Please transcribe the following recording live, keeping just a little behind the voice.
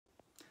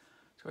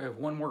So I have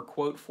one more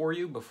quote for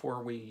you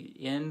before we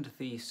end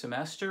the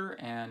semester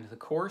and the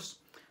course.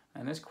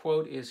 And this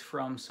quote is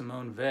from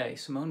Simone Weil.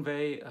 Simone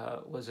Weil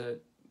was a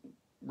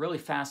really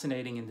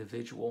fascinating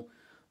individual,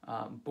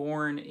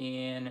 born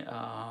in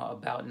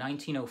about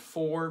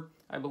 1904,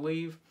 I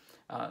believe.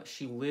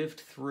 She lived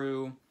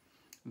through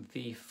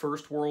the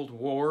First World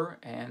War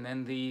and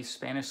then the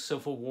Spanish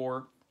Civil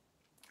War,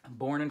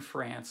 born in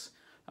France.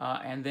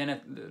 And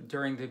then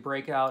during the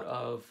breakout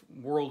of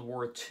World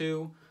War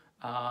II,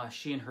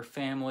 she and her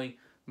family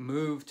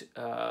moved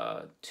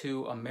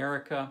to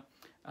America,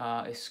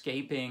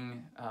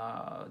 escaping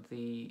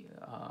the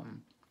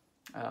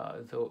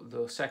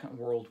Second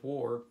World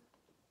War.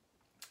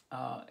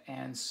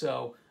 And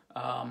so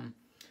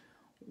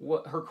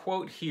what her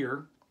quote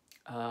here,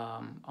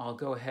 I'll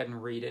go ahead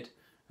and read it.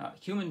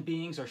 Human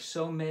beings are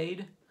so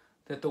made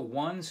that the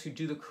ones who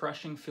do the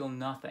crushing feel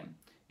nothing.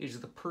 It is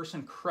the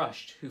person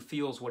crushed who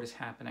feels what is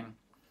happening.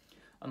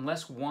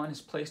 Unless one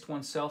has placed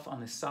oneself on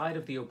the side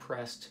of the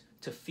oppressed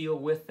to feel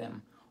with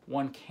them,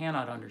 one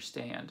cannot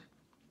understand.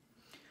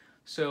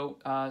 So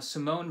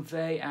Simone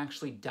Weil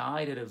actually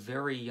died at a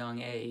very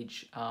young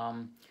age.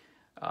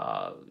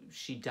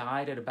 She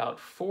died at about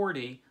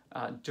 40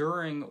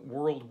 during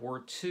World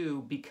War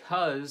II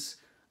because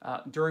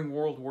during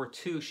World War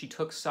II she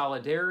took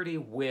solidarity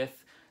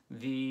with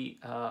the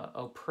her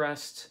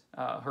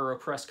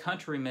oppressed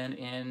countrymen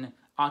in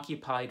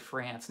occupied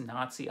France,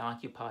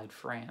 Nazi-occupied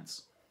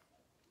France.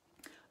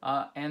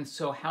 And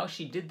so how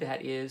she did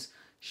that is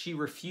she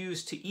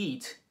refused to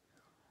eat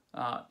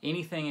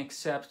anything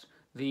except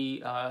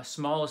the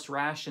smallest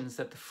rations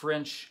that the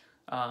French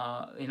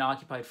in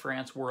occupied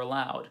France were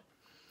allowed.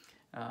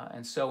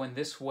 And so in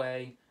this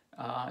way,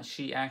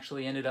 she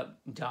actually ended up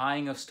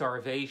dying of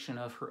starvation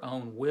of her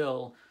own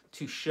will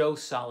to show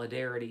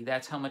solidarity.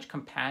 That's how much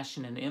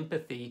compassion and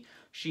empathy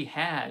she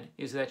had,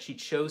 is that she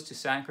chose to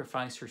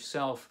sacrifice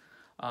herself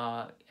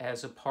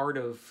as a part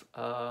of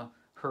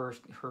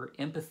her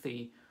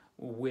empathy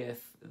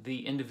with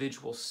the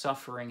individual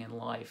suffering in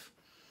life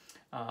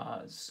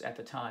at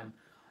the time.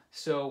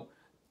 So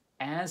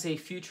as a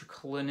future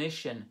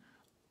clinician,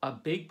 a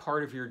big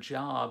part of your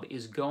job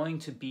is going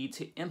to be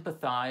to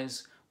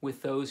empathize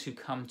with those who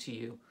come to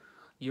you.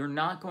 You're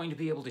not going to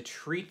be able to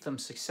treat them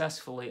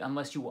successfully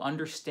unless you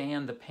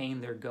understand the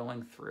pain they're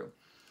going through.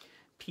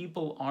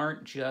 People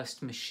aren't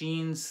just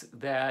machines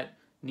that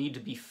need to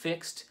be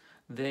fixed.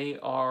 They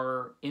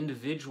are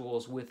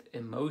individuals with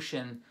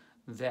emotion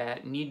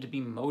that need to be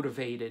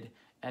motivated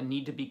and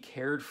need to be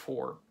cared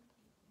for.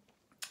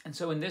 And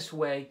so in this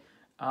way,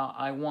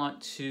 I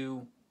want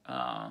to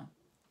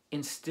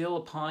instill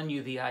upon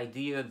you the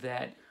idea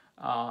that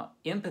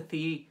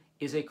empathy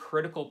is a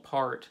critical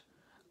part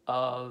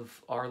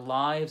of our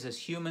lives as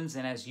humans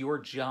and as your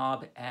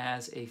job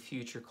as a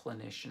future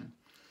clinician.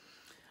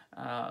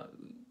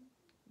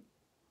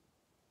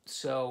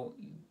 So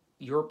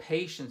your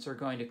patients are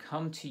going to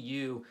come to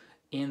you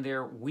in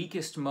their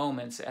weakest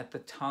moments at the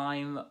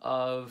time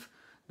of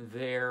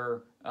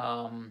their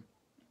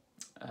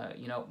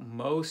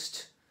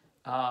most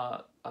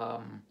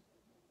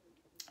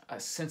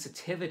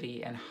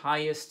sensitivity and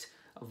highest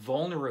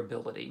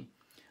vulnerability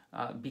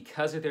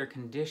because of their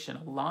condition.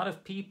 A lot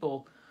of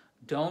people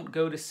don't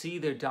go to see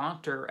their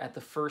doctor at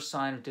the first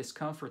sign of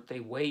discomfort. They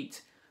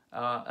wait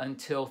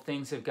until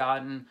things have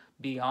gotten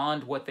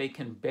beyond what they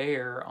can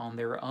bear on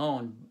their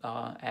own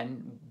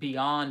and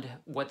beyond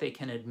what they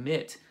can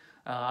admit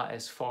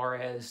as far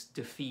as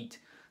defeat.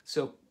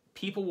 So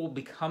people will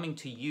be coming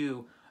to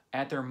you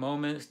at their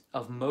moment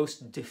of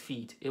most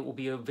defeat. It will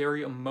be a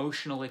very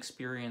emotional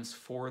experience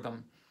for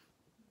them.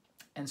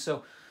 And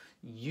so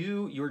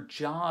your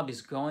job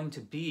is going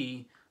to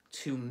be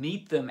to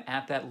meet them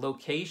at that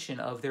location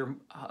of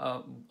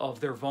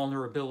their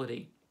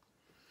vulnerability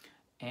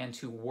and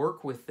to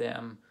work with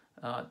them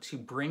to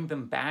bring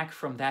them back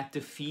from that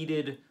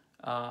defeated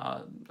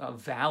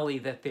valley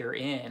that they're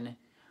in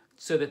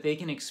so that they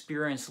can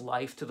experience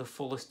life to the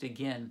fullest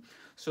again.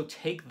 So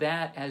take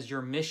that as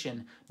your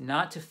mission,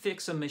 not to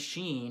fix a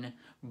machine,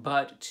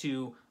 but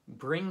to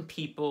bring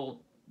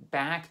people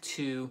back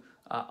to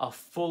a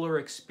fuller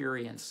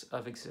experience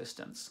of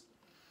existence.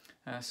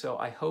 So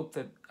I hope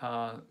that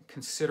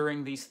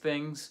considering these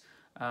things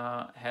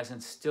has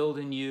instilled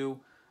in you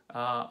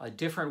a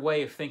different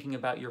way of thinking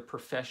about your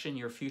profession,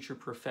 your future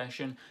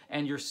profession,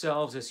 and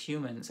yourselves as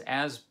humans,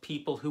 as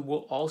people who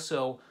will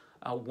also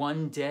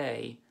one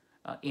day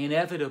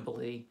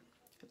inevitably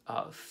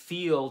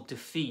feel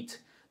defeat,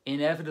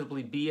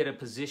 inevitably be at a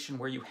position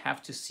where you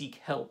have to seek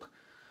help.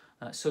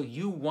 So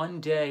you one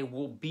day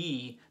will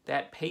be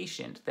that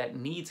patient that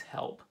needs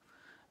help.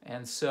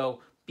 And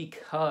so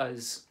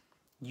because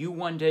you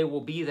one day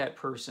will be that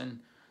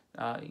person,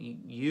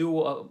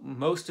 you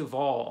most of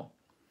all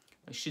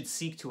should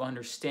seek to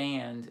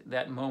understand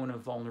that moment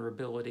of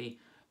vulnerability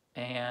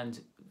and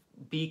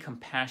be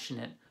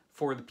compassionate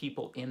for the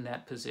people in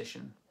that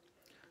position.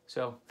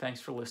 So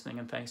thanks for listening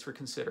and thanks for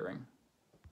considering.